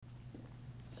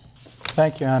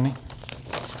Thank you, honey.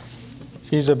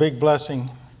 She's a big blessing.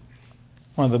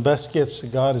 One of the best gifts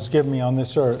that God has given me on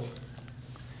this earth.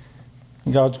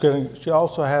 She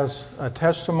also has a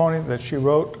testimony that she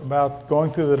wrote about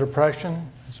going through the Depression,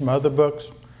 and some other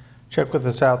books. Check with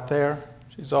us out there.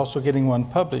 She's also getting one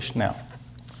published now.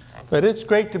 But it's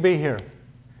great to be here.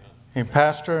 A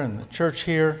pastor and the church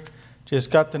here.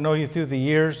 Just got to know you through the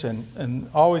years and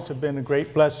always have been a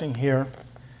great blessing here.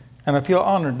 And I feel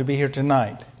honored to be here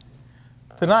tonight.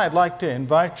 Tonight I'd like to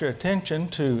invite your attention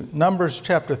to Numbers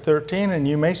chapter 13, and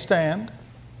you may stand.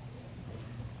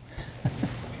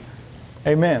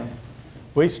 Amen.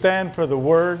 We stand for the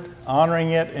word, honoring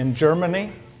it in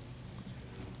Germany.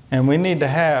 And we need to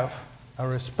have a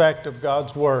respect of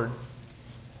God's word.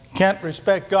 You can't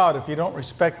respect God if you don't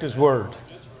respect His word.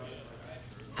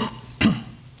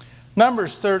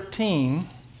 Numbers 13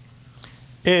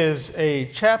 is a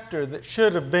chapter that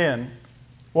should have been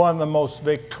one of the most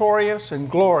victorious and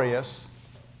glorious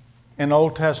in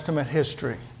Old Testament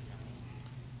history.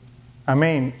 I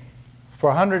mean,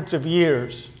 for hundreds of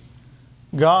years,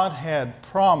 God had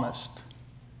promised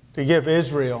to give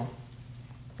Israel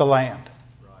the land,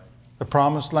 the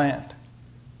promised land.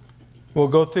 We'll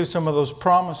go through some of those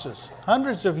promises.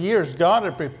 Hundreds of years, God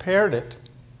had prepared it.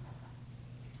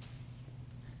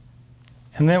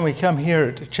 And then we come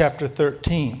here to chapter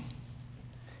 13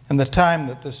 and the time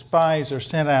that the spies are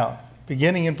sent out,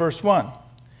 beginning in verse 1.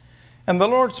 And the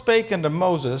Lord spake unto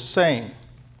Moses, saying,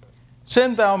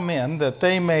 Send thou men that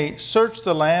they may search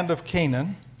the land of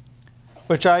Canaan,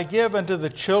 which I give unto the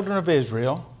children of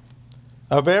Israel.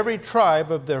 Of every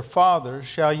tribe of their fathers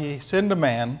shall ye send a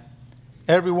man,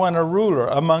 every one a ruler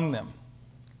among them.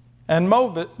 And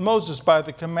Moses, by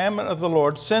the commandment of the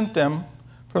Lord, sent them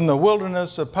from the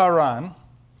wilderness of Paran.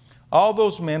 All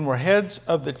those men were heads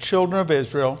of the children of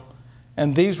Israel,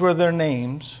 and these were their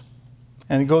names.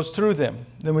 And it goes through them.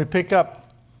 Then we pick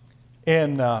up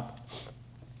in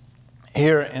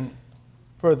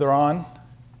further on,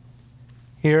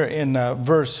 here in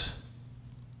verse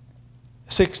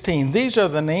 16. These are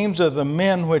the names of the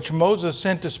men which Moses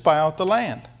sent to spy out the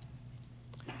land.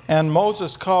 And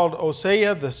Moses called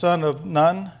Hosea the son of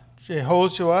Nun,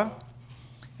 Jehoshua.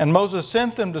 And Moses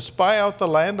sent them to spy out the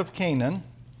land of Canaan,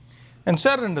 and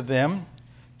said unto them,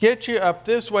 Get ye up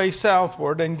this way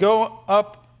southward, and go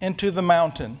up into the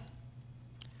mountain,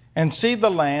 and see the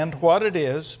land, what it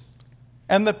is,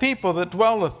 and the people that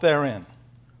dwelleth therein,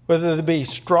 whether they be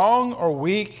strong or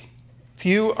weak,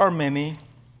 few or many,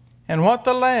 and what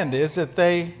the land is that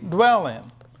they dwell in,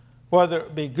 whether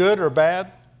it be good or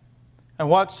bad, and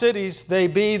what cities they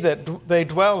be that they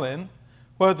dwell in,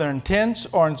 whether in tents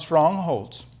or in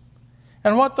strongholds.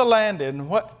 And what the land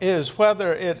is,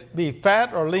 whether it be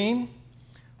fat or lean,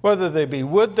 whether there be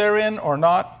wood therein or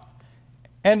not.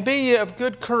 And be ye of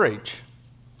good courage,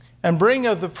 and bring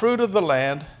of the fruit of the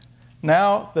land.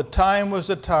 Now the time was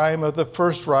the time of the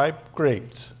first ripe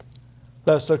grapes.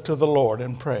 Let's look to the Lord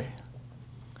and pray.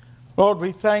 Lord,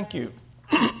 we thank you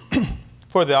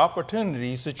for the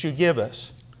opportunities that you give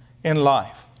us in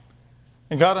life.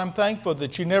 And God, I'm thankful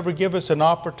that you never give us an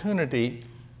opportunity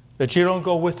that you don't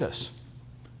go with us,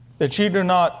 that you do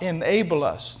not enable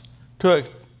us to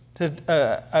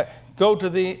go to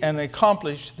thee and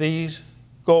accomplish these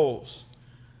goals.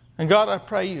 And God, I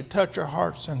pray you touch our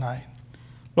hearts tonight.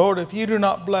 Lord, if you do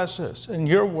not bless us in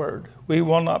your word, we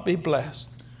will not be blessed.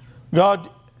 God,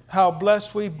 how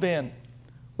blessed we've been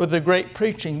with the great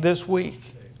preaching this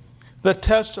week. The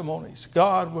testimonies.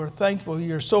 God, we're thankful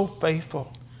you're so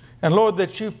faithful. And Lord,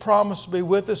 that you've promised to be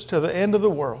with us to the end of the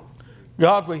world.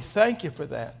 God, we thank you for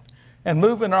that. And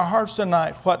move in our hearts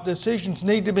tonight what decisions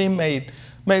need to be made.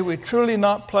 May we truly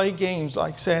not play games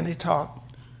like Sandy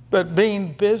talked, but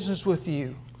being business with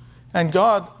you. And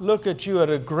God, look at you at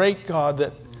a great God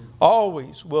that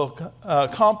always will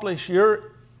accomplish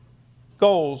your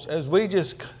goals as we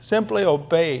just simply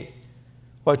obey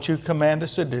what you command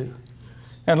us to do.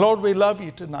 And Lord, we love you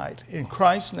tonight. In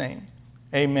Christ's name,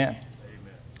 amen.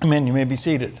 Amen. You may be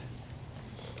seated.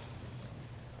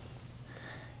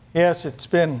 Yes, it's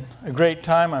been a great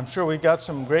time. I'm sure we've got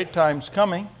some great times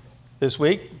coming this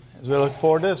week as we look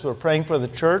forward to this. We're praying for the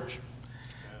church.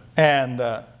 And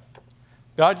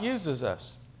God uses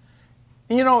us.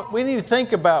 You know, we need to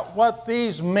think about what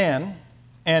these men,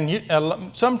 and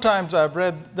sometimes I've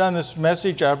done this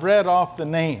message, I've read off the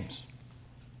names.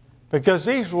 Because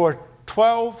these were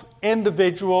 12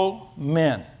 individual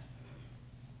men.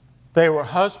 They were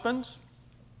husbands.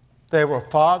 They were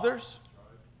fathers.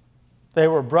 They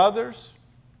were brothers.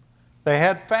 They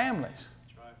had families.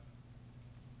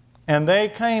 And they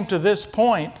came to this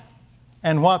point,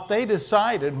 and what they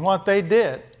decided and what they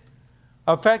did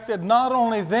affected not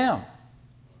only them,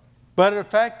 but it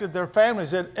affected their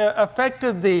families. It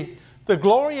affected the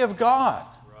glory of God.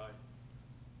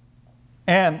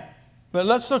 But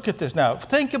let's look at this now.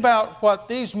 Think about what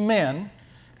these men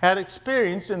had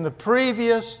experienced in the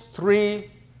previous 3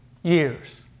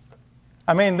 years.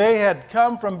 I mean, they had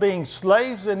come from being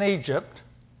slaves in Egypt,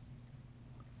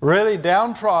 really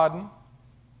downtrodden,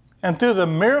 and through the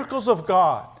miracles of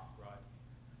God.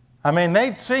 I mean,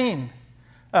 they'd seen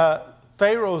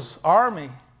Pharaoh's army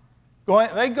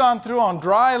they'd gone through on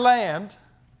dry land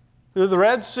through the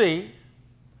Red Sea.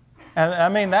 And I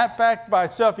mean, that fact by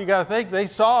itself, you got to think, they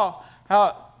saw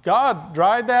how God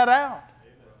dried that out.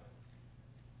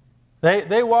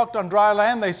 They walked on dry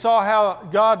land. They saw how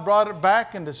God brought it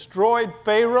back and destroyed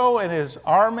Pharaoh and his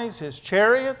armies, his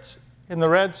chariots in the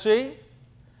Red Sea.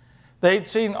 They'd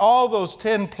seen all those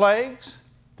 10 plagues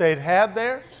they'd had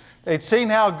there. They'd seen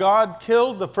how God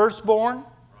killed the firstborn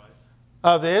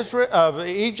of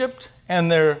Egypt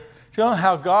and their children,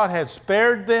 how God had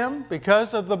spared them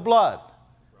because of the blood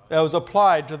that was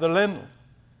applied to the lintel.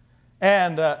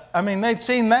 And I mean, they'd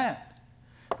seen that.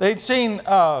 They'd seen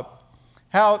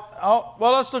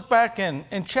let's look back in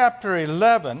chapter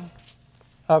 11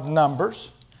 of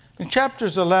Numbers. In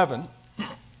chapters 11,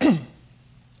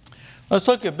 let's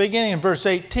look at beginning in verse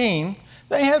 18.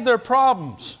 They had their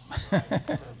problems.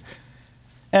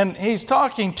 And he's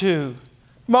talking to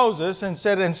Moses and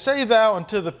said, "And say thou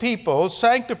unto the people,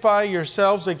 sanctify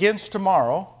yourselves against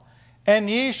tomorrow, and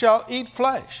ye shall eat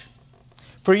flesh.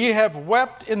 For ye have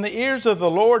wept in the ears of the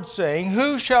Lord, saying,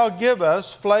 Who shall give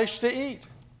us flesh to eat?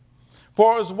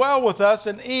 For it was well with us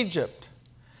in Egypt.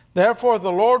 Therefore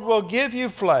the Lord will give you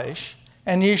flesh,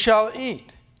 and ye shall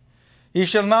eat. Ye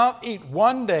shall not eat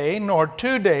 1 day, nor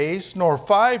 2 days, nor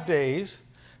 5 days,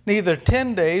 neither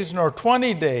 10 days, nor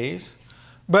 20 days,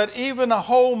 but even a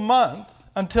whole month,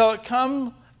 until it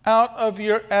come out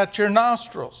at your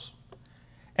nostrils.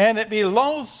 And it be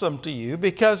loathsome to you,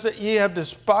 because that ye have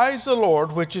despised the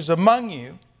Lord which is among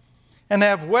you, and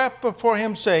have wept before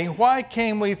him, saying, Why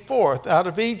came we forth out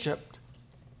of Egypt?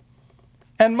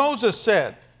 And Moses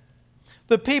said,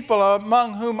 The people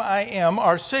among whom I am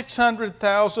are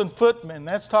 600,000 footmen.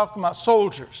 That's talking about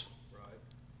soldiers.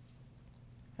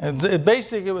 And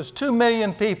basically it was 2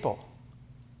 million people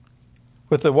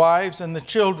with the wives and the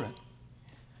children.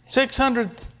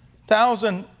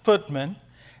 600,000 footmen.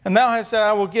 And thou hast said,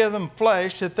 I will give them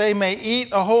flesh, that they may eat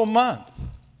a whole month.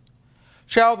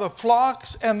 Shall the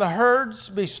flocks and the herds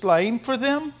be slain for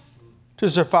them, to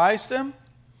suffice them?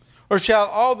 Or shall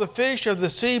all the fish of the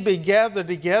sea be gathered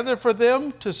together for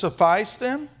them, to suffice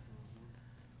them?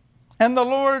 And the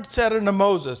Lord said unto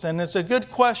Moses, and it's a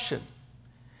good question.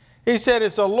 He said,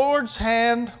 Is the Lord's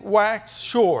hand waxed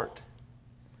short?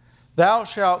 Thou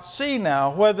shalt see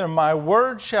now whether my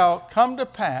word shall come to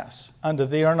pass unto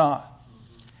thee or not.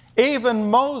 Even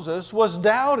Moses was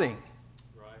doubting.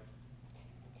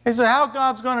 He said, how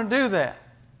God's going to do that?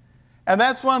 And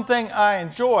that's one thing I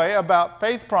enjoy about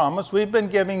Faith Promise. We've been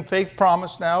giving Faith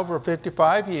Promise now over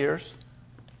 55 years.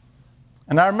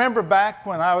 And I remember back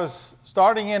when I was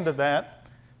starting into that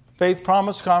Faith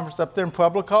Promise conference up there in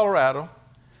Pueblo, Colorado.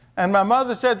 And my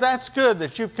mother said, that's good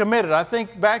that you've committed. I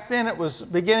think back then it was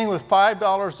beginning with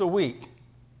 $5 a week.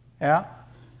 Yeah?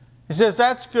 He says,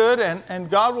 that's good, and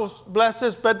God will bless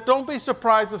us, but don't be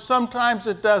surprised if sometimes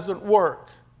it doesn't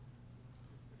work.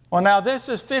 Well, now this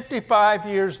is 55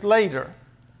 years later,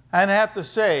 and I have to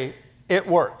say, it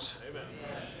works. Amen.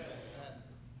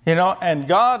 You know, and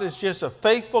God is just a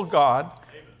faithful God,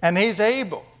 and He's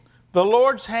able. The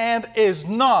Lord's hand is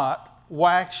not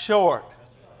waxed short.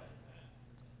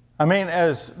 I mean,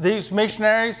 as these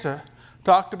missionaries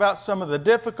talked about some of the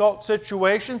difficult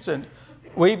situations, and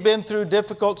we've been through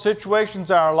difficult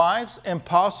situations in our lives,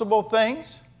 impossible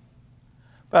things.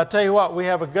 But I tell you what, we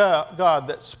have a God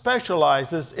that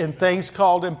specializes in things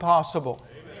called impossible.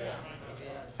 Amen.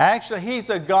 Actually, He's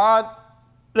a God,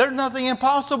 there's nothing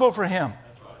impossible for Him.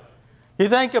 You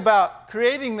think about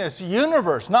creating this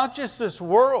universe, not just this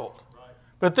world,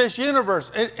 but this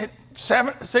universe in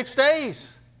 6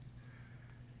 days.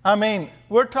 I mean,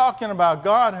 we're talking about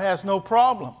God has no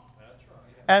problem.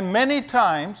 And many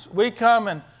times we come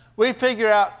and we figure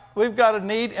out we've got a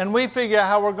need and we figure out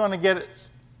how we're going to get it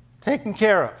taken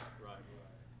care of.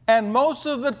 And most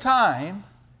of the time,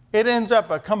 it ends up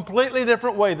a completely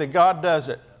different way that God does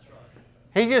it.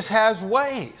 He just has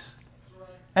ways.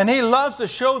 And He loves to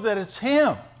show that it's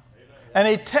Him. And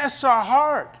He tests our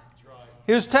heart.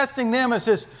 He was testing them and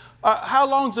says, how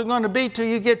long is it going to be till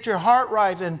you get your heart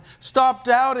right and stop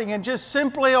doubting and just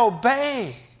simply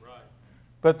obey?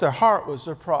 But their heart was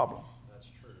their problem. That's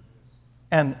true.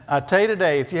 And I tell you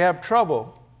today, if you have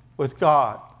trouble with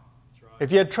God,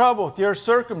 if you had trouble with your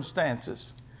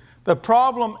circumstances, the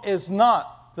problem is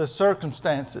not the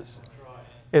circumstances.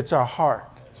 It's our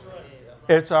heart.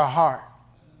 It's our heart.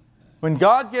 When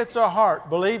God gets our heart,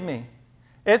 believe me,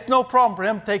 it's no problem for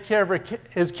Him to take care of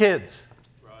His kids.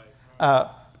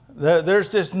 There's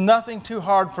just nothing too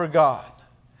hard for God.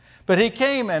 But He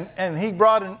came and He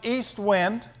brought an east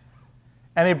wind,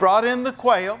 and He brought in the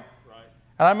quail.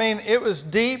 And I mean, it was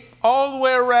deep all the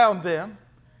way around them.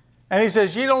 And He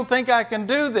says, you don't think I can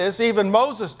do this? Even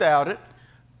Moses doubted.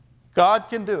 God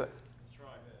can do it.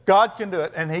 God can do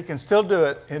it. And He can still do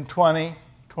it in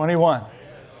 2021.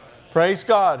 Praise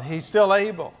God. He's still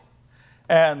able.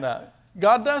 And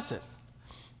God does it.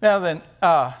 Now then,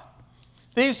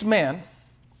 these men,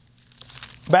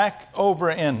 back over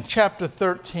in chapter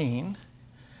 13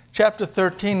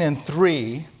 and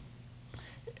 3,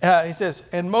 he says,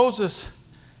 and Moses,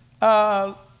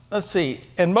 and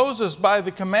Moses by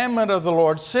the commandment of the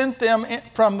Lord sent them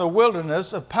from the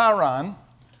wilderness of Paran.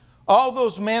 All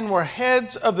those men were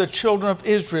heads of the children of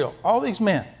Israel. All these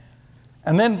men.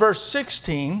 And then verse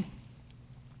 16,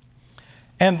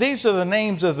 and these are the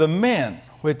names of the men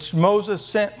which Moses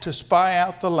sent to spy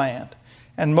out the land.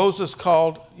 And Moses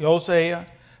called Hosea,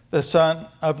 the son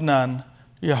of Nun,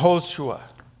 Yehoshua.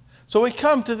 So we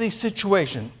come to these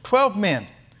situations. 12 men,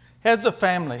 heads of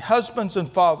family, husbands and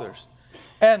fathers.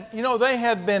 And, you know, they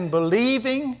had been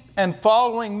believing and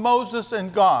following Moses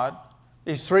and God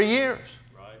these 3 years.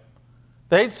 Right.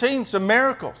 They'd seen some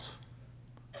miracles.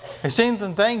 They'd seen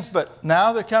some things, but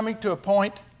now they're coming to a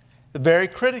point very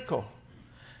critical.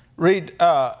 Read,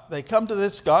 they come to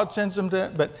this, God sends them to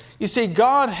it. But you see,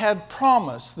 God had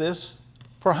promised this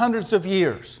for hundreds of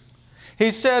years.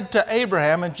 He said to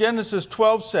Abraham in Genesis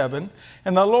 12:7,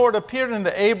 and the Lord appeared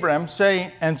unto Abraham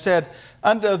and said,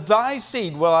 unto thy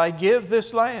seed will I give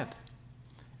this land.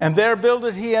 And there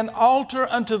builded he an altar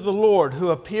unto the Lord who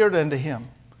appeared unto him.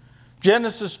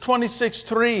 Genesis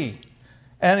 26:3,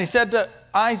 and he said to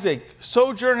Isaac,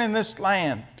 sojourn in this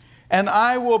land, and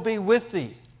I will be with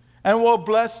thee, and will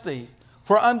bless thee.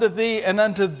 For unto thee and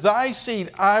unto thy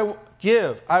seed I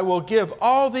will give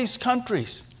all these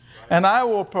countries, and I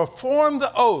will perform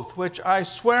the oath which I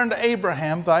sware unto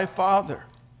Abraham thy father.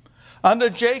 Unto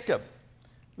Jacob,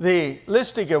 the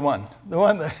listiga one, the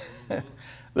one that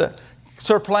the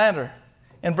surplanter,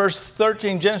 in verse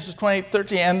 13, Genesis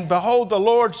 28:13, and behold, the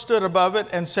Lord stood above it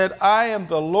and said, I am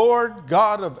the Lord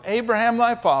God of Abraham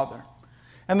thy father,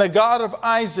 and the God of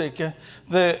Isaac,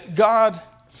 the God,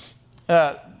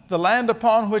 the land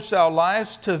upon which thou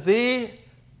liest, to thee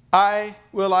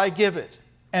will I give it,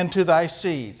 and to thy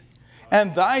seed.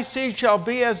 And thy seed shall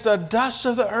be as the dust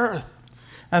of the earth,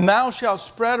 and thou shalt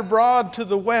spread abroad to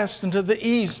the west and to the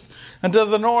east and to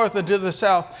the north and to the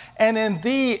south. And in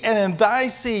thee and in thy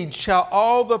seed shall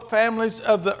all the families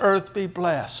of the earth be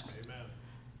blessed. Amen.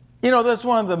 You know, that's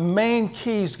one of the main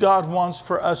keys God wants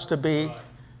for us to be.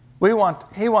 He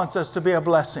wants us to be a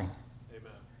blessing.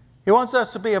 Amen. He wants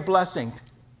us to be a blessing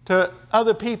to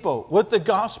other people with the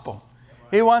gospel.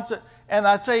 He wants it, and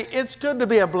I'd say it's good to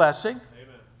be a blessing.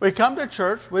 Amen. We come to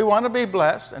church, we want to be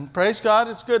blessed, and praise God,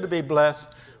 it's good to be blessed.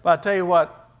 But I tell you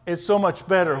what, it's so much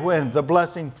better when the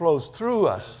blessing flows through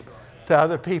us to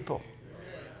other people.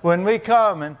 When we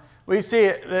come and we see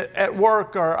it at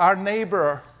work or our neighbor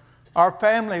or our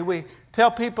family, we tell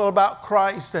people about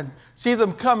Christ and see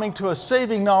them coming to a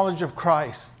saving knowledge of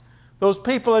Christ. Those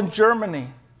people in Germany,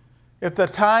 as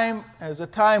a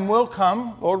time will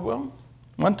come, Lord willing,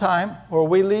 one time where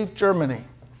we leave Germany,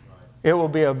 it will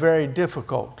be a very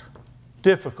difficult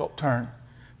turn.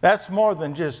 That's more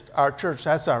than just our church,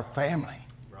 that's our family.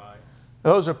 Right.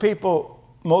 Those are people,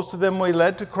 most of them we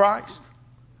led to Christ.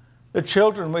 The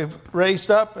children we've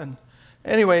raised up, and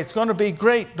anyway, it's going to be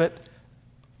great, but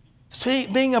see,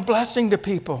 being a blessing to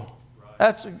people.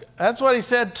 Right. That's what he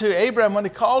said to Abraham when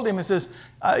he called him. He says,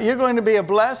 you're going to be a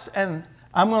bless, and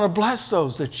I'm going to bless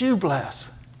those that you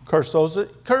bless. Curse those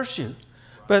that curse you.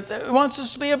 But he wants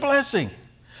us to be a blessing.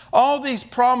 All these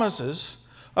promises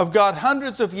of God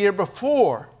hundreds of years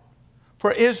before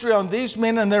for Israel and these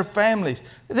men and their families.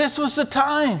 This was the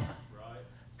time. Right.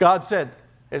 God said,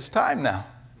 it's time now.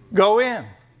 Go in.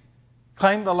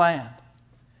 Claim the land.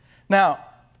 Now,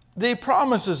 the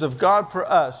promises of God for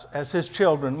us as His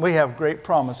children, we have great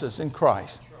promises in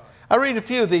Christ. I read a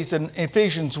few of these in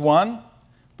Ephesians 1,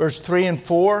 verse 3 and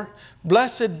 4.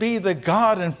 Blessed be the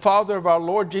God and Father of our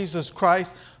Lord Jesus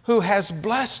Christ, who has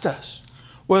blessed us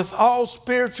with all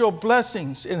spiritual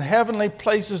blessings in heavenly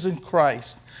places in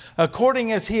Christ,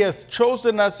 according as He hath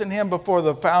chosen us in Him before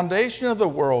the foundation of the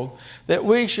world, that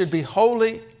we should be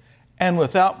holy and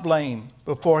without blame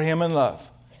before him in love.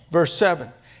 Verse 7,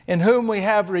 in whom we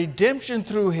have redemption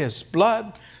through his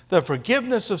blood, the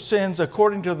forgiveness of sins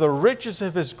according to the riches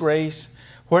of his grace,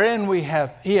 wherein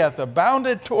he hath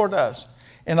abounded toward us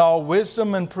in all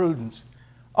wisdom and prudence.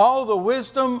 All the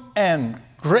wisdom and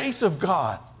grace of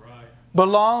God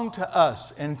belong to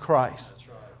us in Christ.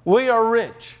 We are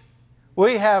rich.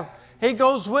 He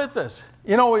goes with us.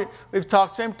 You know, we've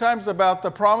talked sometimes about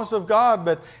the promise of God,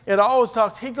 but it always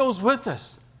talks, he goes with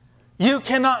us. You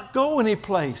cannot go any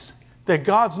place that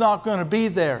God's not going to be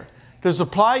there to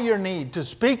supply your need, to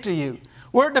speak to you.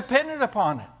 We're dependent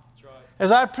upon it.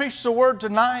 As I preach the word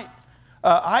tonight,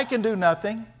 I can do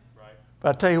nothing.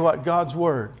 But I tell you what, God's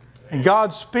word and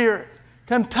God's Spirit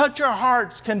can touch our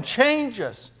hearts, can change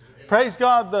us. Praise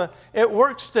God, it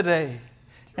works today.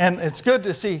 And it's good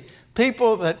to see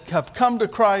people that have come to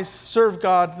Christ serve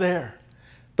God there.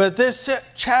 But this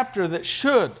chapter that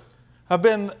should have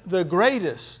been the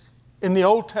greatest in the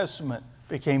Old Testament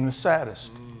became the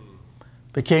saddest.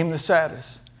 Became the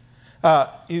saddest.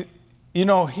 You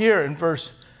know, here in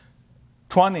verse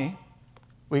 20,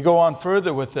 we go on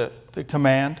further with the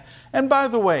command. And by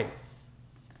the way,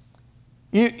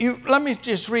 let me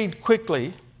just read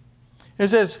quickly. It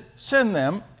says, send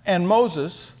them and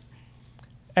Moses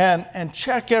and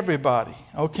check everybody,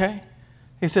 okay?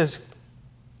 He says,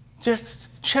 just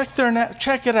check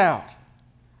it out.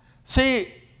 See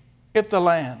if the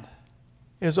land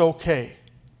is okay.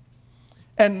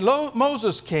 And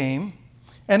Moses came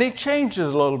and he changed it a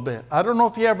little bit. I don't know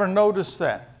if you ever noticed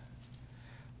that.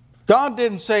 God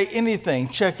didn't say anything,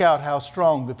 check out how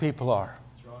strong the people are.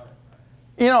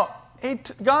 You know,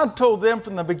 God told them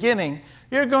from the beginning,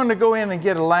 you're going to go in and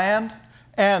get a land,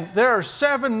 and there are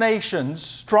 7 nations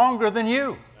stronger than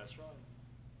you. That's right.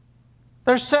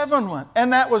 There's 7,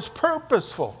 and that was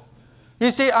purposeful.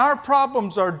 You see, our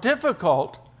problems are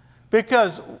difficult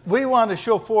because we want to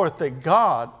show forth that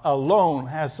God alone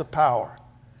has the power.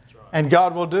 That's right. And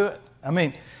God will do it. I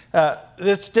mean,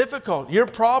 it's difficult, your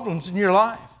problems in your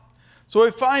life. So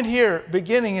we find here,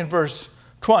 beginning in verse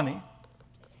 20,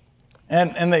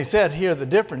 and they said here the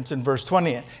difference in verse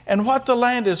 20. And what the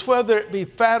land is, whether it be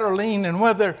fat or lean, and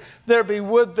whether there be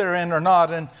wood therein or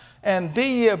not, and be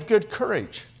ye of good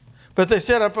courage. But they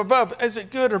said up above, is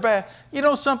it good or bad? You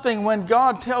know something, when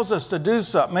God tells us to do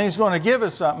something, and he's going to give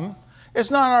us something, it's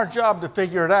not our job to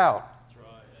figure it out.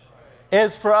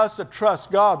 It's for us to trust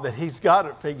God that he's got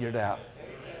it figured out.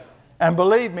 And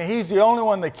believe me, he's the only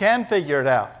one that can figure it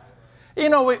out. You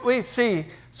know, we see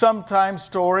sometimes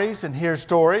stories and hear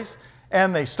stories,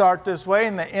 and they start this way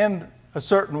and they end a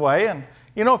certain way. And,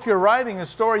 you know, if you're writing a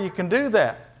story, you can do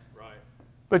that. Right.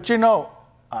 But, you know,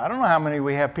 I don't know how many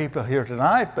we have people here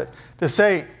tonight, but to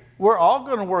say we're all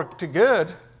going to work to good,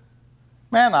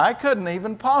 man, I couldn't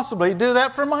even possibly do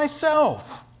that for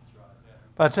myself.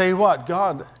 But I tell you what,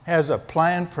 God has a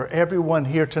plan for everyone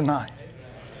here tonight.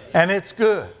 And it's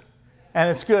good. And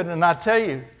it's good. And I tell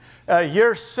you,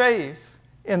 you're safe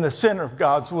in the center of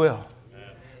God's will.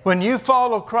 When you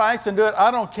follow Christ and do it, I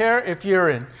don't care if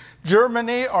you're in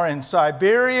Germany or in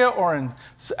Siberia or in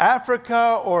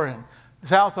Africa or in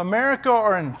South America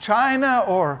or in China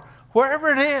or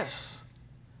wherever it is.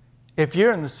 If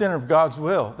you're in the center of God's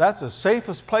will, that's the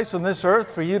safest place on this earth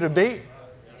for you to be.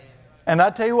 And I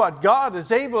tell you what, God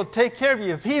is able to take care of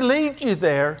you. If he leads you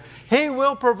there, he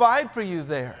will provide for you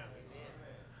there.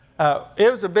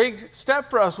 It was a big step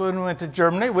for us when we went to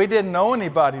Germany. We didn't know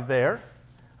anybody there.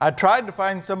 I tried to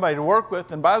find somebody to work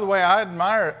with. And by the way,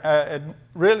 I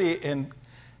really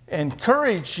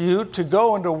encourage you to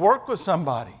go and to work with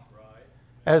somebody.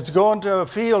 As go into a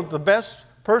field, the best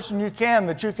person you can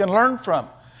that you can learn from.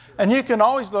 And you can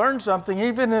always learn something,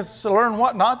 even if it's to learn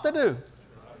what not to do.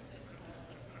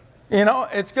 You know,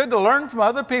 it's good to learn from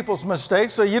other people's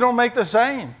mistakes so you don't make the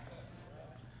same.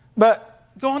 But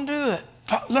go and do it.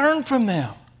 Learn from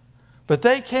them. But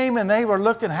they came and they were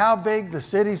looking how big the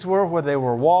cities were where they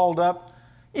were walled up.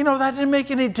 You know, that didn't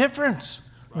make any difference.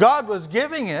 God was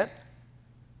giving it.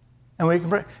 And we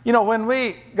can, you know, when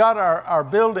we got our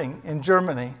building in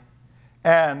Germany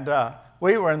and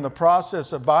we were in the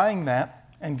process of buying that,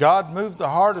 and God moved the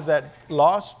heart of that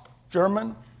lost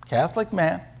German Catholic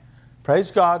man.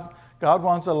 Praise God. God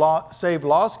wants to save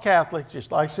lost Catholics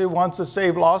just like he wants to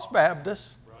save lost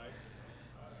Baptists.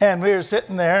 And we were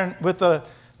sitting there with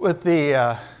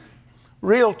the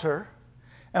realtor,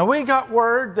 and we got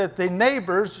word that the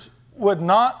neighbors were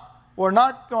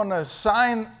not going to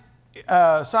sign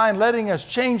letting us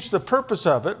change the purpose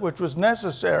of it, which was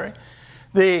necessary.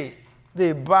 The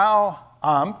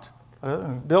Bauamt,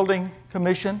 building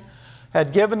commission,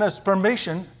 had given us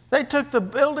permission. They took the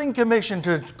building commission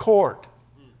to court.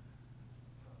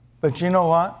 But you know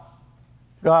what?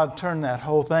 God turned that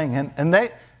whole thing. And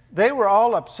they were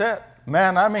all upset.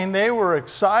 Man, I mean, they were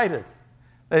excited.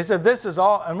 They said, this is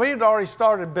all. And we had already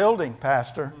started building,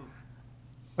 Pastor.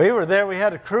 We were there. We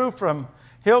had a crew from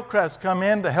Hillcrest come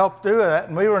in to help do that.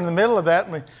 And we were in the middle of that.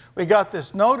 And we got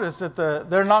this notice that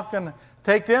they're not going to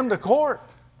take them to court.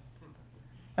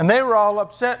 And they were all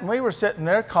upset. And we were sitting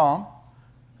there calm.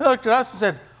 They looked at us and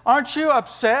said, aren't you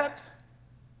upset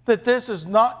that this is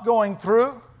not going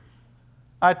through?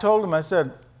 I told them, I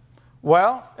said,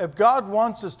 well, if God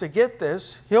wants us to get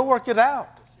this, He'll work it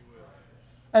out.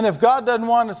 And if God doesn't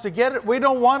want us to get it, we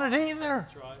don't want it either.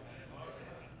 That's right.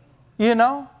 You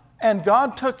know? And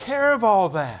God took care of all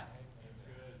that.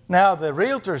 Now, the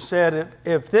realtor said,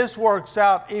 if this works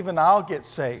out, even I'll get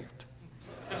saved.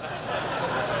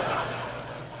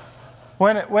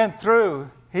 When it went through,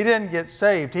 he didn't get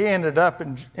saved. He ended up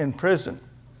in prison.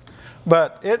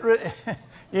 But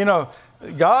you know,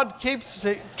 God keeps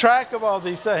track of all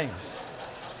these things.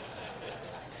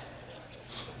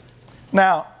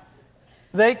 Now,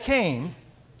 they came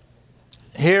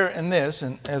here in this,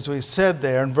 and as we said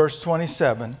there in verse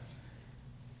 27,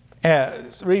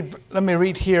 let me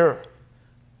read here,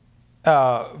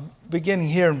 beginning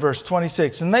here in verse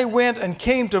 26. And they went and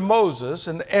came to Moses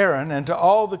and Aaron and to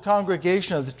all the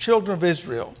congregation of the children of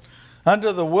Israel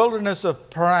unto the wilderness of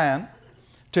Paran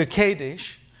to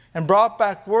Kadesh, and brought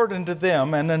back word unto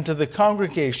them and unto the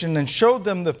congregation, and showed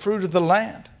them the fruit of the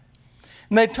land.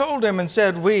 And they told him and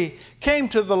said, we came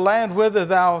to the land whither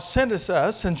thou sentest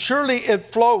us, and surely it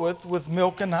floweth with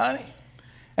milk and honey.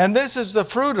 And this is the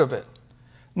fruit of it.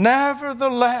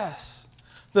 Nevertheless,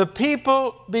 the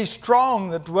people be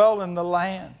strong that dwell in the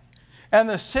land, and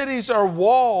the cities are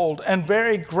walled and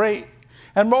very great.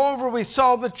 And moreover, we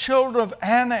saw the children of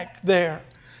Anak there.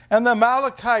 And the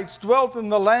Amalekites dwelt in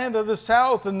the land of the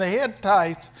south, and the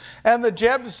Hittites, and the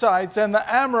Jebusites, and the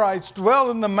Amorites dwell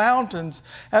in the mountains,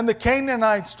 and the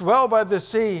Canaanites dwell by the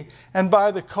sea and by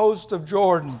the coast of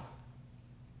Jordan.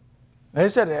 They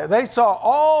said they saw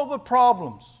all the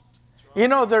problems. You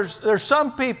know, there's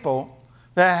some people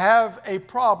that have a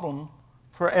problem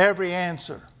for every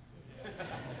answer.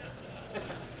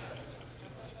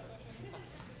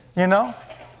 You know?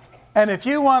 And if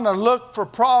you want to look for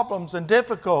problems and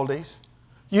difficulties,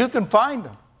 you can find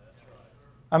them.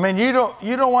 I mean, you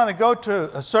don't want to go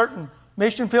to a certain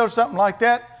mission field or something like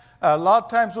that. A lot of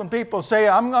times when people say,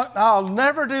 I'll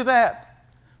never do that,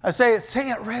 I say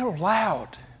it real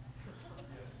loud.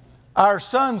 Our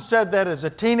son said that as a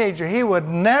teenager, he would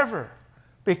never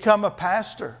become a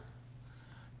pastor.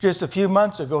 Just a few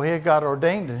months ago, he had got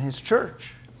ordained in his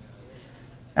church.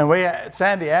 And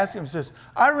Sandy asked him, says,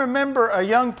 I remember a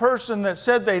young person that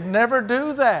said they'd never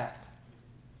do that.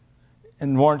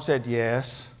 And Warren said,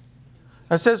 yes.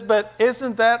 I says, but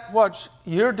isn't that what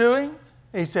you're doing?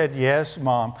 He said, yes,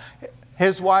 Mom.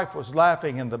 His wife was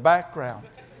laughing in the background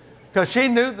because she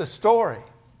knew the story.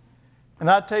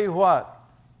 And I tell you what,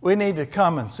 we need to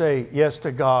come and say yes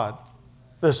to God.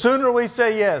 The sooner we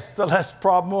say yes, the less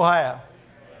problem we'll have.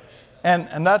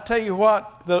 And I tell you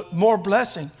what, the more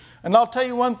blessing. And I'll tell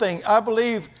you one thing, I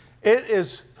believe it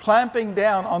is clamping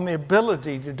down on the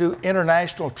ability to do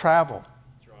international travel.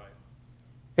 That's right.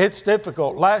 It's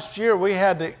difficult. Last year we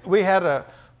had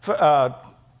a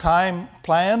time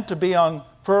planned to be on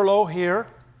furlough here,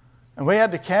 and we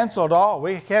had to cancel it all.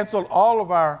 We canceled all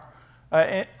of our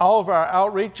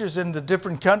outreaches into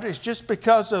different countries just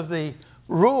because of the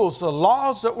rules, the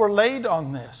laws that were laid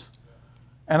on this.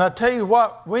 And I tell you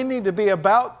what, we need to be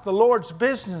about the Lord's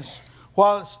business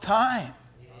while it's time.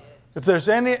 If there's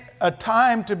a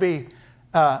time to be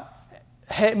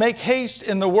make haste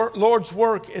in the Lord's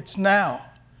work, it's now.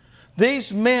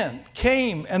 These men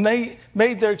came and they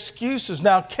made their excuses.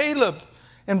 Now Caleb,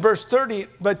 in verse 30,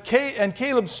 and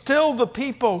Caleb stilled the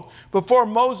people before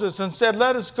Moses and said,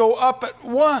 let us go up at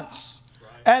once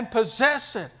and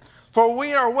possess it, for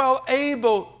we are well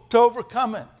able to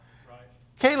overcome it. Right.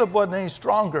 Caleb wasn't any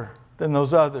stronger than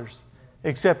those others,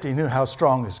 except he knew how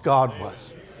strong his God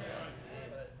was.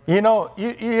 You know,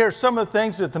 you hear some of the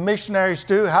things that the missionaries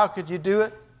do. How could you do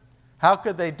it? How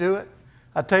could they do it?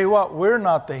 I tell you what, we're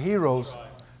not the heroes.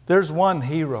 There's one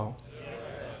hero.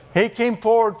 He came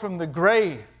forward from the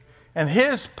grave, and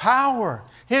His power,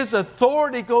 His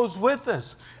authority goes with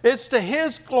us. It's to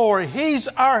His glory. He's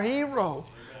our hero.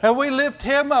 And we lift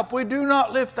Him up. We do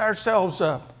not lift ourselves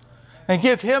up. And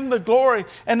give Him the glory.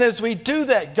 And as we do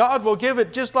that, God will give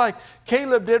it just like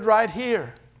Caleb did right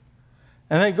here.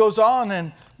 And then it goes on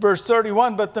in verse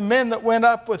 31, but the men that went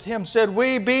up with him said,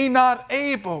 we be not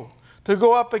able to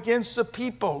go up against the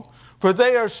people, for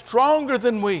they are stronger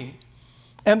than we.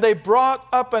 And they brought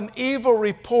up an evil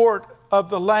report of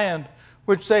the land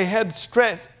which they had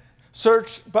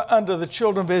searched unto the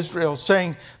children of Israel,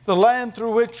 saying, the land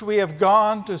through which we have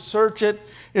gone to search it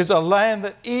is a land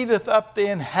that eateth up the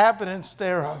inhabitants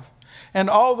thereof. And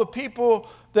all the people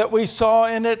that we saw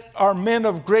in it are men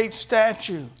of great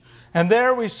stature. And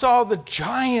there we saw the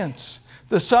giants,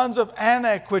 the sons of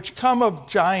Anak, which come of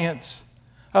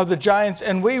the giants,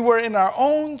 and we were in our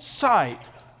own sight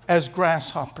as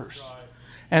grasshoppers.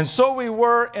 And so we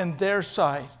were in their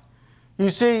sight. You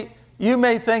see, you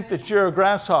may think that you're a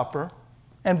grasshopper,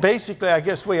 and basically I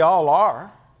guess we all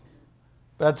are.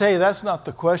 But I tell you, that's not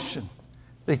the question.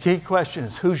 The key question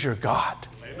is, who's your God?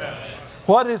 Amen.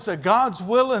 What is the God's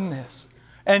will in this?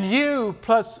 And you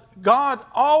plus God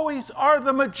always are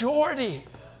the majority.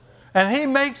 And He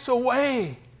makes a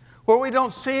way where we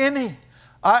don't see any.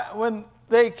 When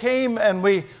they came and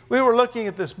we were looking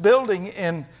at this building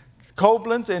in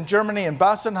Koblenz in Germany, in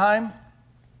Bassenheim,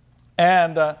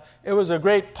 and it was a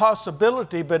great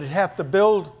possibility, but it'd have to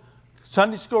build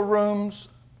Sunday school rooms,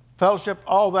 fellowship,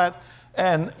 all that,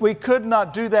 and we could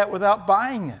not do that without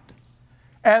buying it.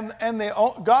 And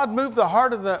God moved the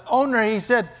heart of the owner. He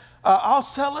said, I'll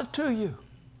sell it to you.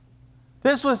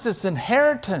 This was his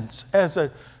inheritance as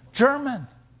a German.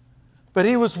 But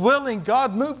he was willing.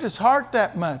 God moved his heart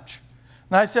that much.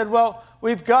 And I said, well,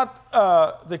 we've got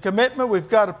the commitment. We've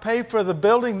got to pay for the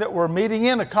building that we're meeting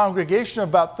in, a congregation of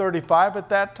about 35 at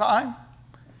that time.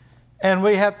 And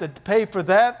we have to pay for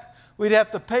that. We'd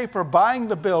have to pay for buying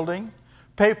the building,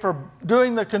 pay for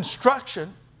doing the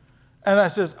construction. And I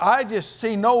says, I just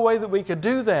see no way that we could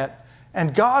do that.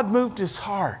 And God moved his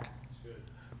heart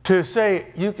to say,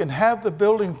 you can have the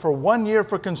building for 1 year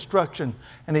for construction.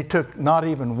 And he took not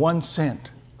even 1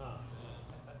 cent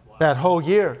that whole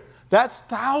year. That's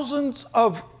thousands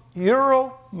of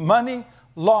euro money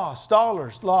lost,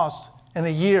 dollars lost in a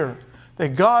year,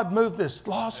 that God moved this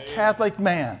lost Catholic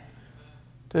man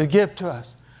to give to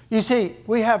us. You see,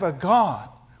 we have a God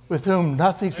with whom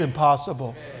nothing's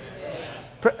impossible.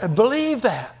 Believe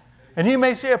that. And you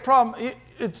may see a problem.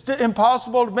 It's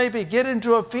impossible to maybe get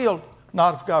into a field.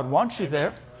 Not if God wants you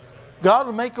there. God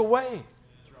will make a way.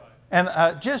 And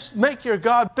just make your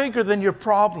God bigger than your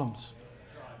problems.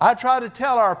 I try to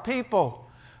tell our people,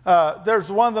 there's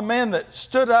one of the men that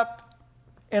stood up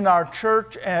in our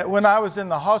church when I was in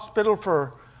the hospital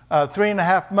for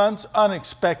 3.5 months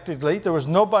unexpectedly. There was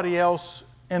nobody else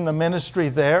in the ministry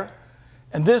there.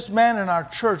 And this man in our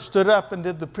church stood up and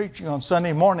did the preaching on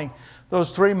Sunday morning.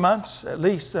 Those 3 months, at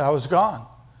least, I was gone.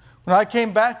 When I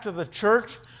came back to the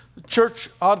church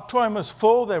auditorium was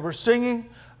full. They were singing.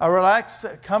 I relaxed,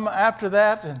 come after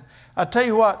that. And I tell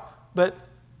you what,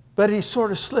 but he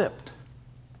sort of slipped.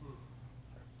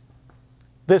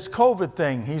 This COVID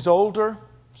thing, he's older,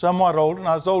 somewhat older,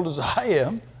 not as old as I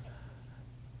am.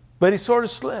 But he sort of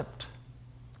slipped.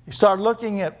 He started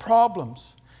looking at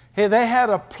problems. Hey, they had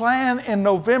a plan in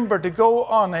November to go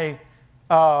on a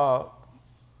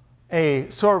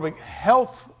sort of a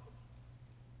health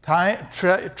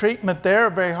treatment there.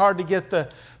 Very hard to get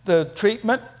the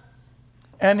treatment.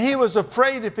 And he was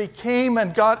afraid if he came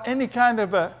and got any kind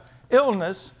of a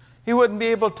illness, he wouldn't be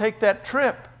able to take that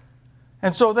trip.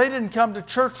 And so they didn't come to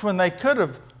church when they could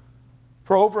have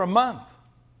for over a month.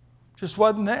 Just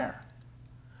wasn't there.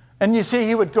 And you see,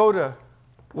 he would go to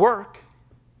work.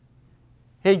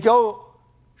 He'd go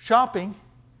shopping.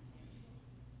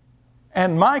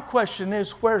 And my question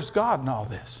is, where's God in all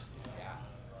this?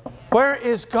 Where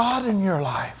is God in your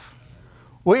life?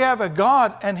 We have a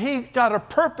God, and He's got a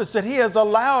purpose that He has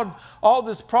allowed all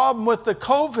this problem with the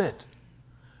COVID.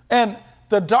 And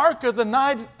the darker the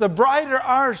night, the brighter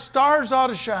our stars ought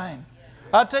to shine.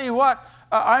 I'll tell you what,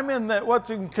 I'm in what's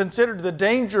considered the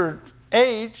danger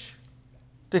age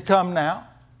to come now.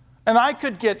 And I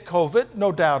could get COVID,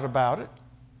 no doubt about it.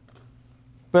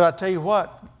 But I tell you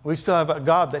what, we still have a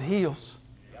God that heals.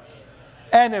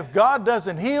 And if God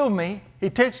doesn't heal me, He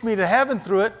takes me to heaven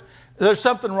through it. There's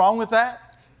something wrong with that?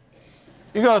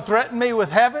 You're going to threaten me with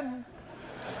heaven?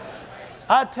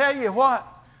 I tell you what,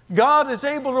 God is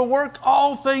able to work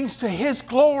all things to His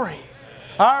glory.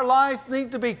 Our life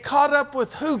needs to be caught up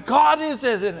with who God is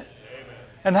in it.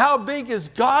 And how big is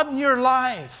God in your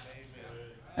life?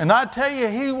 And I tell you,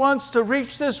 He wants to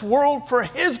reach this world for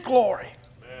His glory.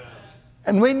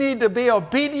 And we need to be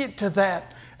obedient to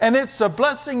that. And it's the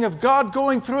blessing of God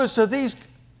going through us to these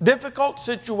difficult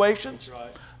situations.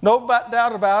 No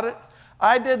doubt about it.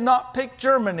 I did not pick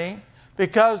Germany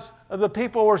because the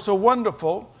people were so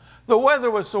wonderful. The weather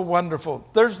was so wonderful.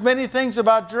 There's many things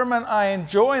about Germany I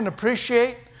enjoy and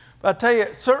appreciate. But I tell you,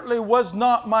 it certainly was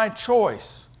not my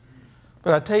choice.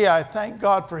 But I tell you, I thank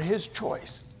God for his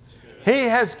choice. He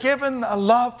has given a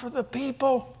love for the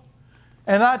people.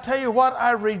 And I tell you what,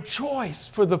 I rejoice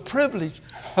for the privilege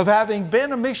of having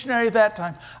been a missionary at that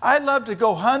time. I love to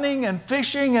go hunting and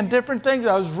fishing and different things.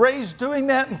 I was raised doing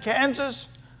that in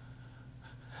Kansas.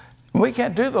 We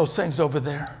can't do those things over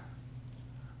there.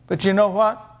 But you know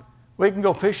what? We can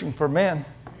go fishing for men.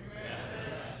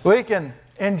 We can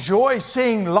enjoy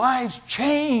seeing lives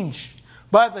changed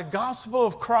by the gospel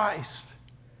of Christ.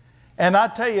 And I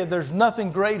tell you, there's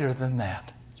nothing greater than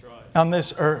that on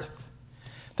this earth.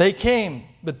 They came,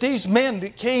 but these men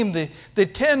that came, the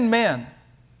 10 men,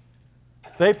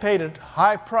 they paid a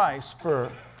high price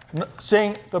for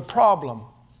seeing the problem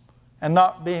and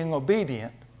not being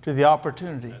obedient to the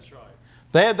opportunity. That's right.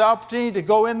 They had the opportunity to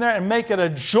go in there and make it a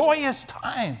joyous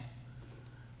time.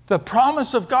 The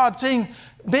promise of God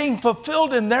being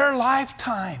fulfilled in their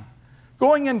lifetime.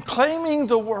 Going and claiming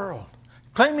the world.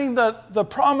 Claiming the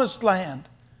promised land.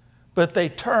 But they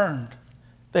turned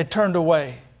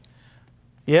away.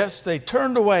 Yes, they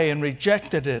turned away and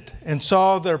rejected it and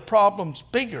saw their problems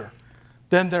bigger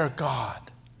than their God.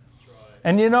 Right.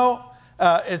 And you know,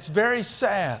 it's very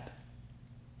sad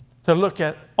to look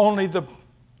at only the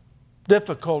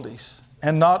difficulties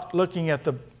and not looking at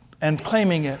and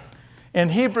claiming it. In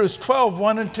Hebrews 12,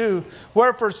 1 and 2,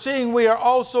 wherefore seeing we are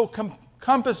also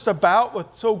compassed about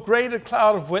with so great a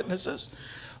cloud of witnesses,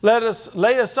 let us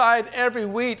lay aside every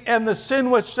weight and the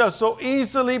sin which does so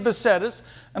easily beset us.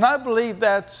 And I believe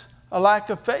that's a lack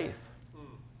of faith.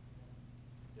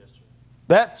 Yes, sir.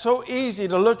 That's so easy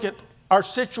to look at our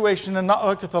situation and not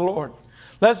look at the Lord.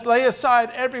 Let's lay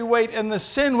aside every weight and the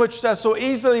sin which does so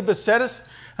easily beset us,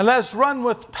 and let's run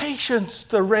with patience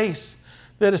the race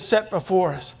that is set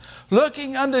before us.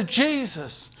 Looking unto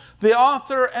Jesus, the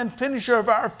author and finisher of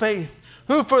our faith,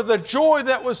 who for the joy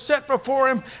that was set before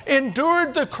him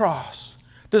endured the cross,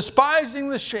 despising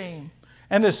the shame,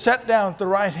 and is set down at the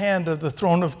right hand of the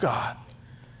throne of God.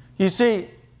 You see,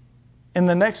 in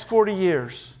the next 40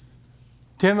 years,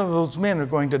 10 of those men are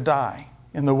going to die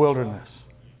in the wilderness.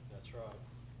 That's right.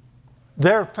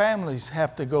 Their families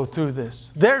have to go through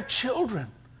this. Their children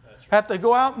have to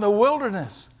go out in the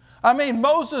wilderness. I mean,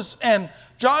 Moses and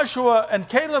Joshua and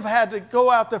Caleb had to go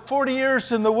out there 40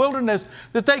 years in the wilderness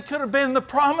that they could have been in the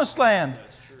promised land,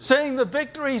 seeing the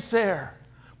victories there,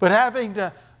 but having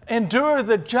to endure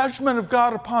the judgment of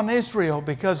God upon Israel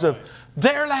because of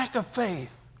their lack of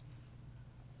faith.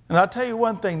 And I'll tell you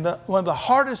one thing, one of the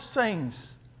hardest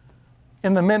things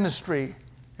in the ministry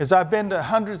is I've been to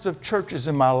hundreds of churches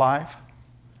in my life,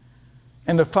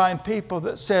 and to find people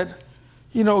that said,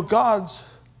 you know, God's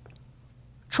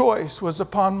choice was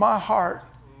upon my heart.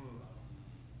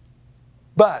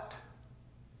 But,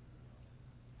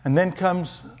 and then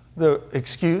comes the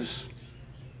excuse,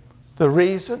 the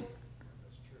reason.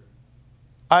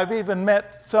 I've even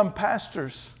met some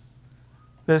pastors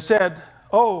that said,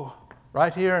 oh,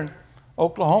 right here in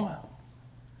Oklahoma,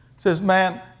 says,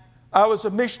 man, I was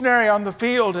a missionary on the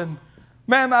field, and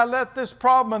man, I let this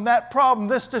problem and that problem,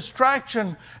 this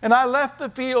distraction, and I left the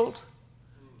field.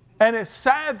 And it's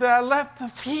sad that I left the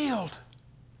field.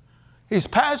 He's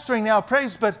pastoring now,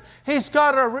 praise, but he's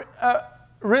got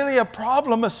really a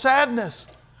problem, a sadness,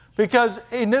 because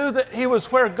he knew that he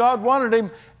was where God wanted him,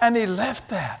 and he left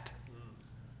that.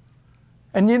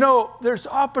 And you know, there's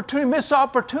missed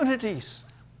opportunities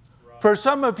for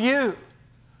some of you.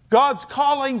 God's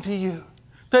calling to you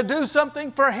to do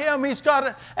something for him. He's got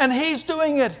it, and he's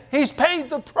doing it. He's paid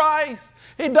the price.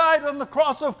 He died on the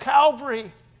cross of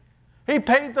Calvary. He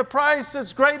paid the price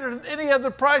that's greater than any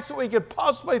other price that we could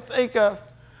possibly think of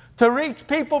to reach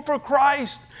people for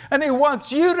Christ. And he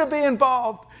wants you to be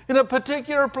involved in a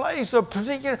particular place, to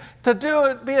do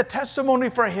it, be a testimony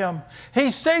for him. He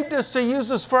saved us to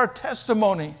use us for a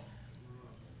testimony.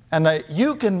 And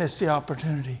you can miss the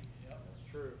opportunity. Yeah,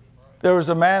 that's true. There was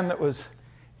a man that was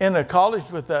in a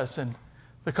college with us, and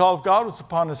the call of God was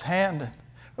upon his hand, and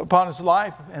upon his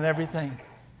life and everything.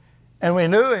 And we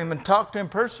knew him and talked to him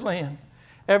personally. And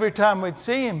every time we'd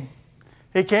see him,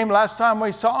 he came last time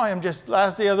we saw him, just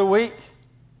the other week.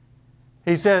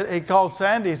 He said, he called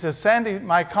Sandy. He says, Sandy,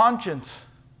 my conscience,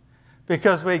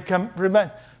 because we'd come,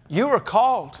 remember, you were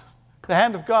called, the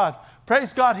hand of God.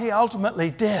 Praise God, he ultimately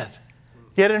did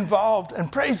get involved.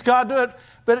 And praise God, do it.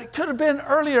 But it could have been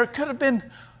earlier. It could have been,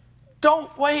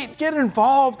 don't wait, get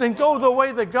involved and go the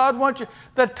way that God wants you.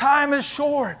 The time is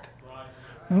short.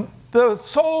 Right. The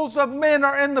souls of men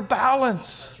are in the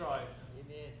balance. That's right.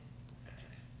 Amen.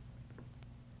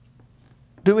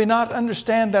 Do we not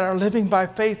understand that our living by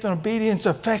faith and obedience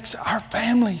affects our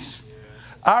families,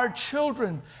 our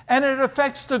children, and it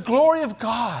affects the glory of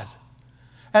God?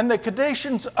 and the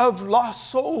conditions of lost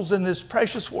souls in this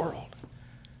precious world.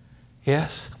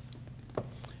 Yes.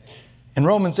 In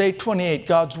Romans 8:28,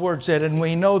 God's word said, and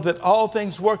we know that all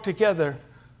things work together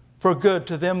for good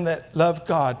to them that love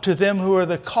God, to them who are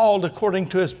the called according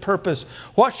to his purpose.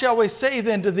 What shall we say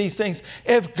then to these things?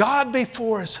 If God be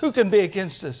for us, who can be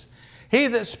against us? He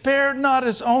that spared not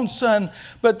his own son,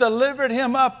 but delivered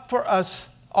him up for us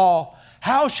all,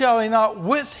 how shall he not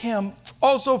with him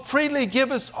also freely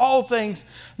give us all things?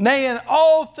 Nay, in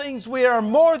all things we are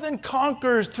more than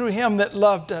conquerors through him that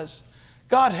loved us.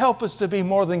 God, help us to be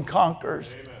more than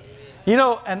conquerors. Amen. You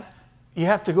know, and you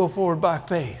have to go forward by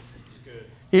faith.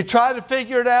 You try to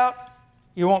figure it out,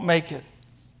 you won't make it.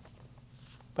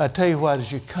 But I tell you what,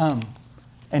 as you come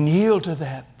and yield to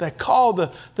that call,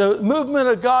 the movement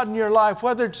of God in your life,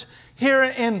 whether it's here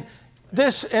in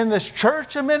this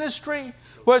church of ministry,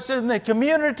 whether it's in the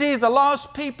community, the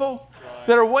lost people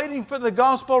that are waiting for the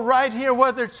gospel right here,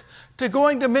 whether it's to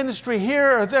going to ministry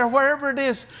here or there, wherever it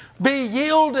is, be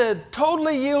yielded,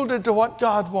 totally yielded to what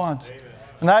God wants. Amen.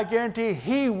 And I guarantee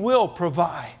He will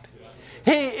provide.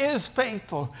 He is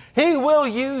faithful. He will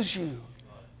use you.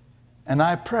 And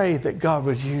I pray that God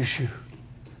would use you.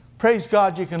 Praise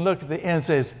God, you can look at the end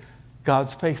and say,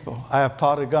 God's faithful. I have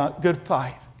fought a good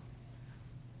fight.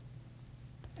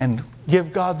 And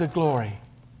give God the glory.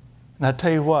 And I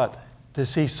tell you what, to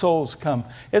see souls come,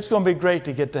 it's going to be great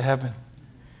to get to heaven,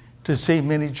 to see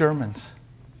many Germans.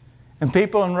 And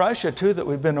people in Russia too, that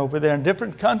we've been over there in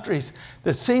different countries,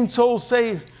 that seen souls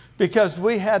saved because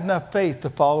we had enough faith to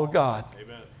follow God.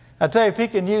 Amen. I tell you, if He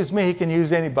can use me, He can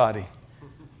use anybody.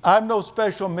 I'm no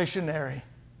special missionary.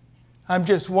 I'm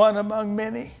just one among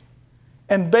many.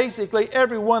 And basically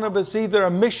every one of us either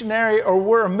a missionary or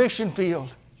we're a mission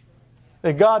field.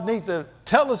 That God needs to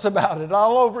tell us about it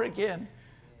all over again.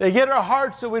 They get our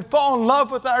hearts so we'd fall in love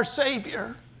with our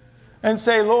Savior and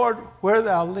say, Lord, where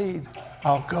Thou lead,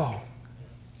 I'll go.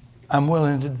 I'm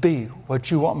willing to be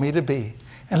what You want me to be.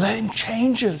 And let Him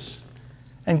change us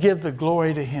and give the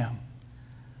glory to Him.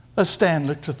 Let's stand,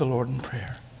 look to the Lord in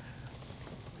prayer.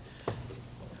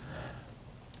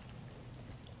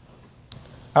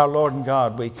 Our Lord and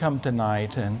God, we come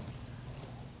tonight, and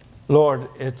Lord,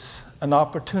 it's an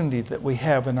opportunity that we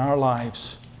have in our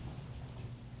lives.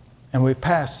 And we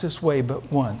pass this way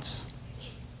but once.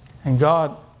 And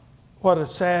God, what a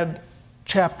sad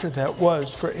chapter that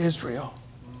was for Israel.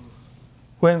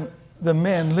 When the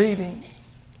men leading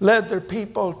led their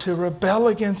people to rebel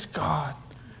against God,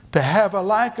 to have a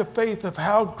lack of faith of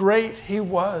how great He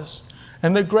was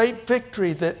and the great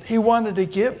victory that He wanted to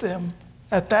give them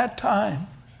at that time.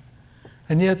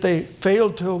 And yet they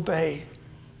failed to obey.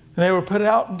 And they were put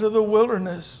out into the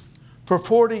wilderness for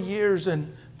 40 years,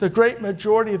 and the great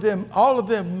majority of them, all of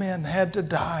them men, had to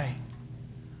die.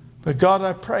 But God,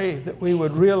 I pray that we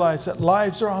would realize that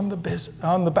lives are on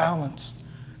the balance.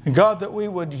 And God, that we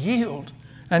would yield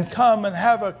and come and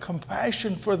have a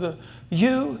compassion for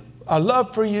You, a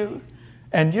love for You,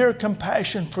 and Your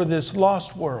compassion for this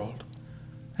lost world.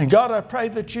 And God, I pray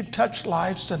that You touch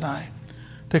lives tonight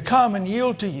to come and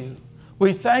yield to You.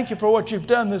 We thank You for what You've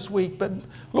done this week, but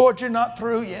Lord, You're not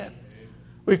through yet.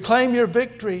 We claim Your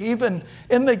victory even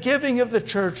in the giving of the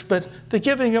church, but the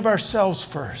giving of ourselves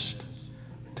first,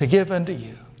 to give unto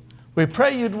You. We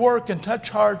pray You'd work and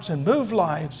touch hearts and move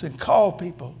lives and call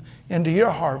people into Your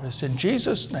harvest. In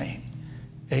Jesus' name,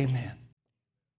 amen.